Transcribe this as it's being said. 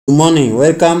Good morning,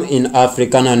 welcome in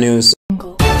Africana News.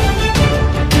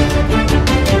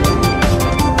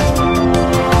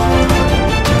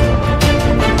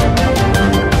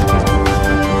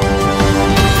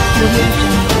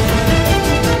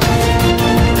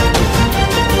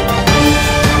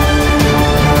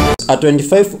 A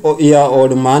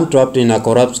 25-year-old man trapped in a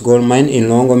corrupt gold mine in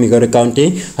Longo, Migori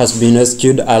County has been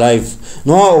rescued alive.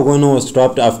 Noah AGWENO was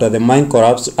trapped after the mine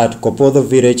collapsed at Kopotho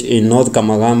village in North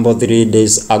Kamagambo 3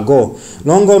 days ago.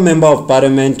 Longo Member of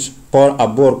Parliament Paul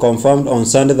Abor confirmed on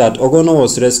Sunday that AGWENO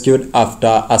was rescued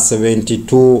after a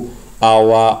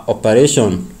 72-hour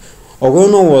operation.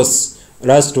 AGWENO was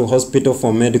rushed to hospital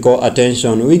for medical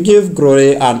attention. We give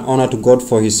glory and honor to God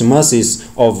for his mercies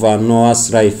over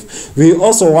Noah's life. We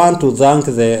also want to thank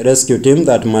the rescue team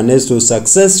that managed to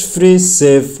successfully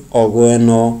save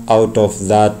AGWENO out of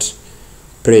that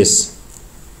place.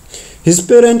 His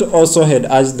parents also had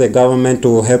asked the government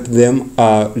to help them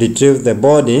retrieve the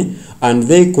body, and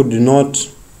they could not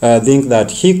think that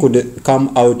he could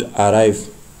come out alive.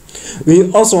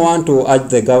 We also want to urge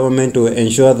the government to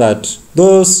ensure that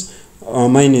those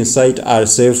mining sites are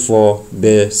safe for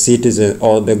the citizens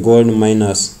or the gold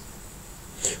miners.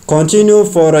 Continue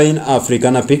following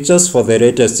Africana Pictures for the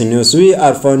latest news. We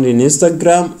are found in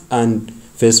Instagram and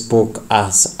Facebook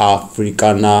as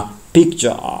Africana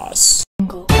Pictures.